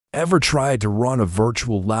Ever tried to run a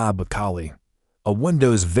virtual lab with Kali, a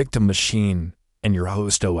Windows victim machine, and your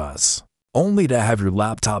host OS, only to have your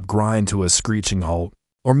laptop grind to a screeching halt?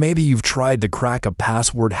 Or maybe you've tried to crack a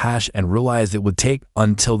password hash and realized it would take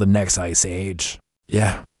until the next ice age.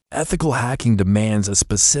 Yeah, ethical hacking demands a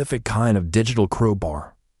specific kind of digital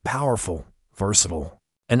crowbar, powerful, versatile,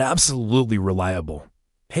 and absolutely reliable.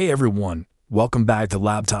 Hey everyone, welcome back to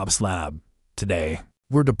Laptops Lab. Today,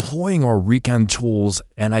 we're deploying our recon tools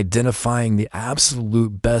and identifying the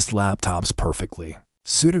absolute best laptops perfectly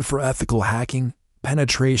suited for ethical hacking,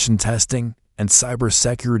 penetration testing, and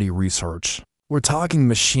cybersecurity research. We're talking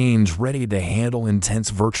machines ready to handle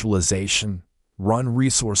intense virtualization, run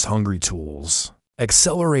resource-hungry tools,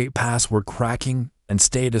 accelerate password cracking, and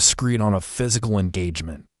stay discreet on a physical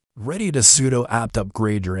engagement. Ready to sudo-apt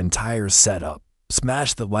upgrade your entire setup.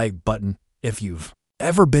 Smash the like button if you've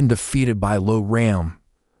ever been defeated by low RAM.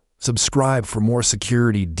 Subscribe for more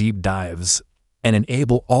security deep dives, and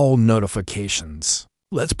enable all notifications.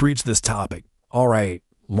 Let's breach this topic. Alright,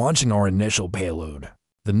 launching our initial payload.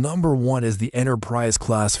 The number one is the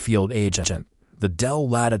enterprise-class field agent, the Dell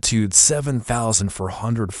Latitude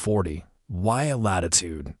 7440 Y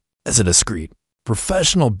Latitude. As a discrete,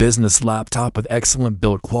 professional business laptop with excellent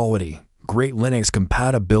build quality, great Linux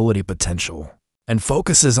compatibility potential, and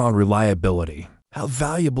focuses on reliability. How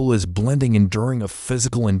valuable is blending enduring a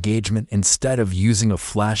physical engagement instead of using a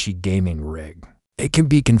flashy gaming rig? It can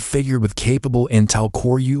be configured with capable Intel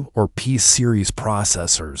Core U or P series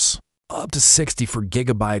processors. Up to 64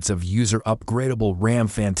 GB of user upgradable RAM,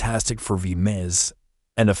 fantastic for VMIS,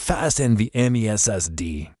 and a fast NVMe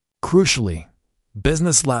SSD. Crucially,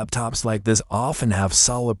 business laptops like this often have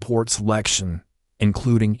solid port selection,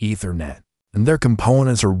 including Ethernet, and their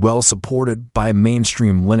components are well supported by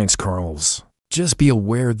mainstream Linux kernels. Just be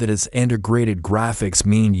aware that its integrated graphics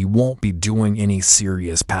mean you won't be doing any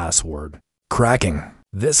serious password cracking.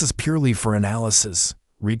 This is purely for analysis,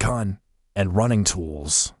 recon, and running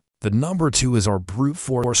tools. The number two is our brute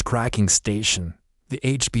force cracking station, the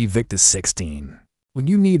HP Victus 16. When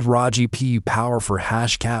you need raw GPU power for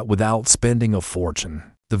Hashcat without spending a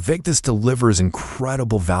fortune, the Victus delivers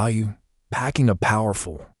incredible value, packing a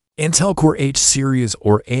powerful Intel Core H series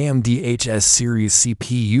or AMD HS series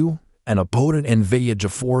CPU and a potent NVIDIA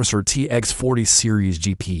GeForce or TX 40 series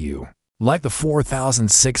GPU. Like the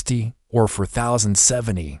 4060 or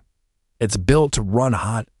 4070, it's built to run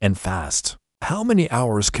hot and fast. How many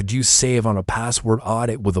hours could you save on a password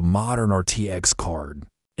audit with a modern RTX card?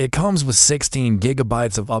 It comes with 16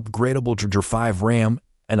 GB of upgradable DDR5 RAM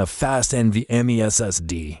and a fast NVMe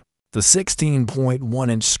SSD. The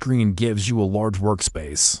 16.1-inch screen gives you a large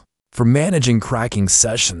workspace. For managing cracking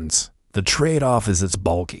sessions, the trade-off is its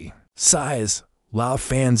bulky size, loud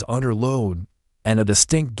fans under load, and a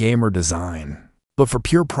distinct gamer design. But for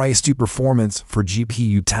pure price-to performance for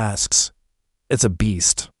GPU tasks, it's a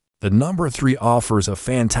beast. The number three offers a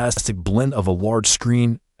fantastic blend of a large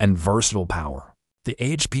screen and versatile power. The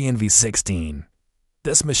HP Envy 16.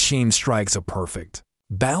 This machine strikes a perfect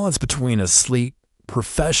balance between a sleek,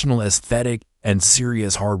 professional aesthetic and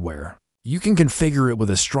serious hardware. You can configure it with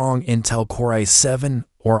a strong Intel Core i7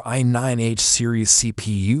 or i9H series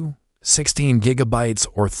CPU, 16 GB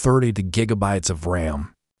or 32 GB of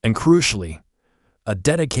RAM, and crucially, a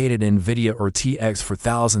dedicated NVIDIA or TX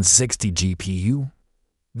 4060 GPU.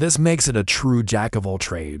 This makes it a true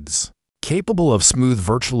jack-of-all-trades, capable of smooth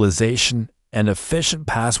virtualization and efficient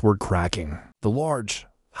password cracking. The large,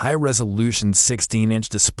 high-resolution 16-inch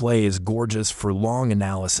display is gorgeous for long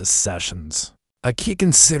analysis sessions. A key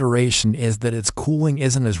consideration is that its cooling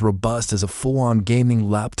isn't as robust as a full-on gaming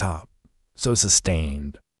laptop, so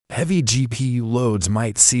sustained heavy GPU loads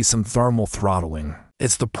might see some thermal throttling.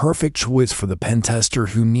 It's the perfect choice for the pen tester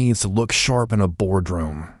who needs to look sharp in a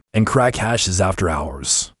boardroom and crack hashes after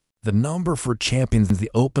hours. The number for champions is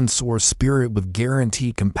the open source spirit with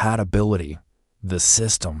guaranteed compatibility. The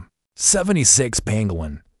System 76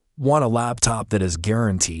 Pangolin. Want a laptop that is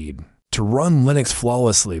guaranteed to run Linux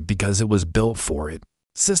flawlessly because it was built for it.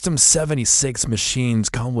 System 76 machines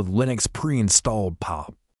come with Linux pre-installed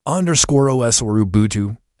POP, _OS or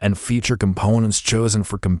Ubuntu, and feature components chosen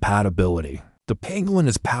for compatibility. The Pangolin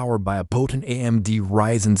is powered by a potent AMD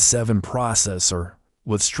Ryzen 7 processor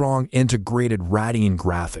with strong integrated Radeon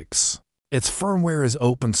graphics. Its firmware is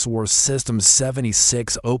open source System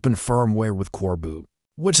 76 open firmware with Core Boot,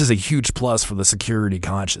 which is a huge plus for the security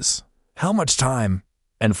conscious. How much time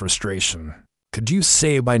and frustration could you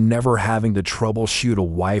save by never having to troubleshoot a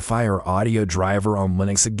Wi-Fi or audio driver on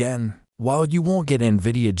Linux again? While you won't get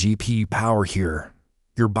NVIDIA GPU power here,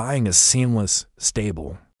 you're buying a seamless,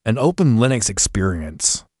 stable, and open Linux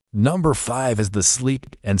experience. Number 5 is the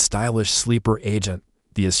sleek and stylish sleeper agent,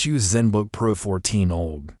 the Asus ZenBook Pro 14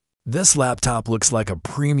 Old. This laptop looks like a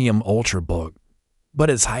premium ultrabook, but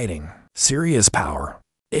it's hiding serious power.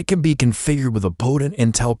 It can be configured with a potent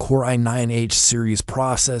Intel Core i9H series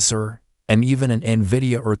processor and even an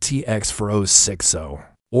NVIDIA RTX 4060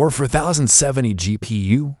 or 4070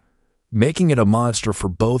 GPU, making it a monster for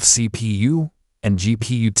both CPU and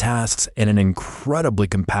GPU tasks in an incredibly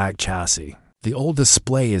compact chassis. The old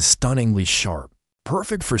display is stunningly sharp,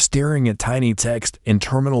 perfect for staring at tiny text in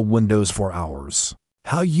terminal windows for hours.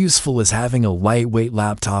 How useful is having a lightweight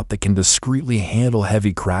laptop that can discreetly handle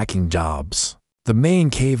heavy cracking jobs? The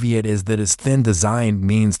main caveat is that its thin design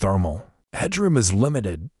means thermal headroom is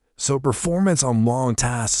limited, so performance on long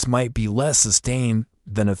tasks might be less sustained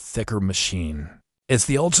than a thicker machine. It's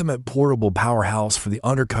the ultimate portable powerhouse for the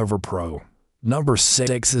undercover pro. Number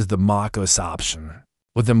 6 is the MacOS option.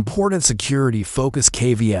 With important security-focused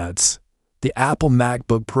caveats, the Apple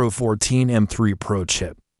MacBook Pro 14 M3 Pro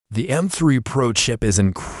chip. The M3 Pro chip is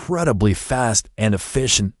incredibly fast and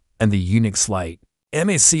efficient, and the Unix Lite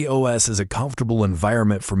macOS is a comfortable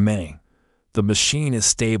environment for many. The machine is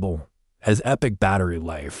stable, has epic battery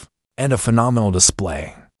life, and a phenomenal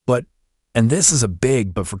display. But, and this is a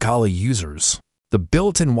big but for Kali users, the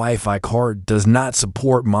built-in Wi-Fi card does not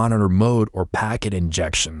support monitor mode or packet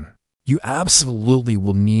injection. You absolutely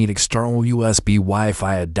will need external USB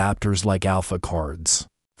Wi-Fi adapters like Alpha cards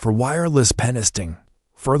for wireless pentesting.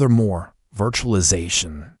 Furthermore,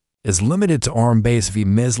 virtualization is limited to ARM-based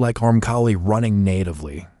VMIs like ARM Kali running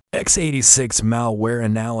natively. x86 malware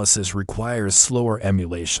analysis requires slower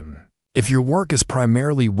emulation. If your work is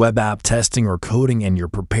primarily web app testing or coding and you're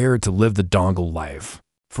prepared to live the dongle life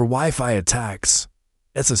for Wi-Fi attacks,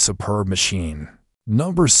 it's a superb machine.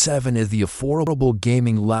 Number 7 is the affordable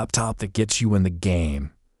gaming laptop that gets you in the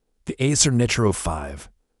game. The Acer Nitro 5,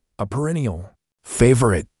 a perennial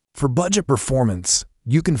favorite. For budget performance,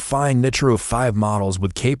 you can find Nitro 5 models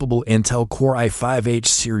with capable Intel Core i5H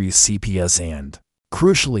series CPS and,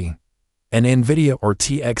 crucially, an NVIDIA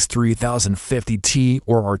RTX 3050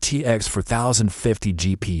 or RTX 4050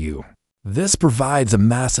 GPU. This provides a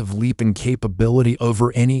massive leap in capability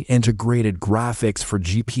over any integrated graphics for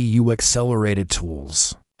GPU-accelerated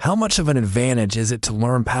tools. How much of an advantage is it to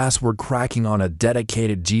learn password cracking on a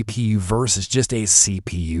dedicated GPU versus just a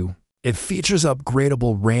CPU? It features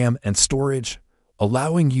upgradable RAM and storage,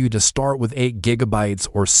 allowing you to start with 8 GB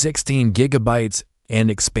or 16 GB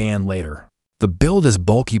and expand later. The build is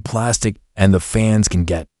bulky plastic and the fans can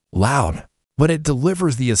get loud, but it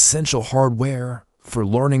delivers the essential hardware for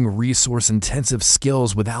learning resource-intensive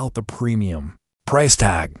skills without the premium price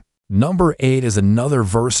tag. Number 8 is another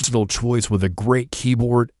versatile choice with a great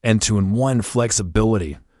keyboard and 2-in-1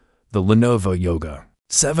 flexibility, the Lenovo Yoga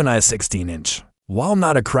 7i 16-inch. While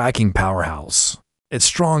not a cracking powerhouse, its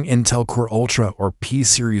strong Intel Core Ultra or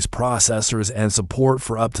P-series processors and support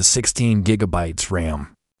for up to 16 GB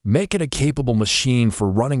RAM make it a capable machine for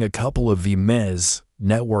running a couple of VMIs,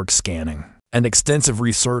 network scanning, and extensive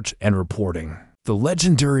research and reporting. The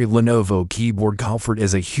legendary Lenovo keyboard comfort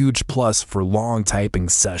is a huge plus for long typing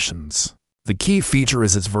sessions. The key feature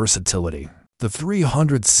is its versatility. The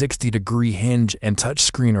 360-degree hinge and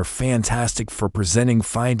touchscreen are fantastic for presenting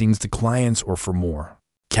findings to clients or for more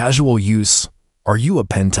casual use. Are you a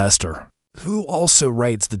pen tester who also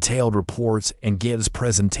writes detailed reports and gives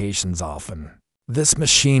presentations often? This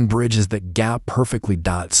machine bridges that gap perfectly.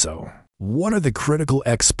 So, what are the critical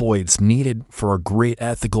exploits needed for a great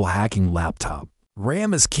ethical hacking laptop?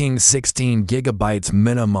 RAM is king, 16 GB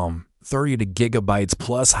minimum, 30 GB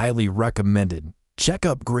plus highly recommended. Check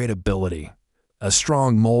upgradability. A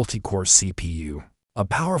strong multi-core CPU. A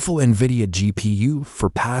powerful NVIDIA GPU for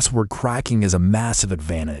password cracking is a massive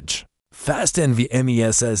advantage. Fast NVMe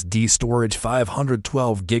SSD storage,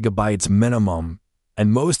 512 GB minimum,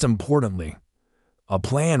 and most importantly, a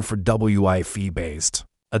plan for Wi-Fi-based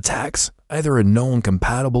attacks, either a known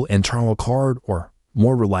compatible internal card or,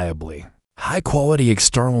 more reliably, high-quality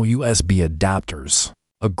external USB adapters.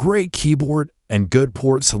 A great keyboard and good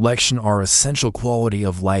port selection are essential quality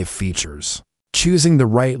of life features. Choosing the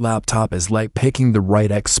right laptop is like picking the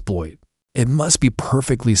right exploit. It must be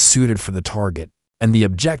perfectly suited for the target and the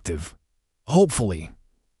objective. Hopefully,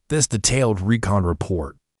 this detailed recon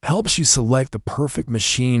report helps you select the perfect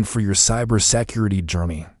machine for your cybersecurity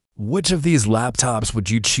journey. Which of these laptops would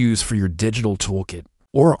you choose for your digital toolkit?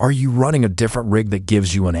 Or are you running a different rig that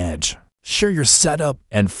gives you an edge? Share your setup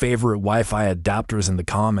and favorite Wi-Fi adapters in the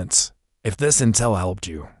comments. If this intel helped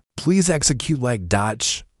you, please execute like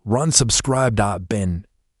Dutch, run subscribe.bin,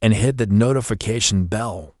 and hit the notification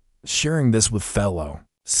bell. Sharing this with fellow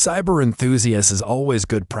Cyber enthusiast is always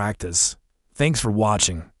good practice. Thanks for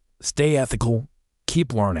watching. Stay ethical,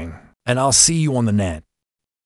 keep learning, and I'll see you on the net.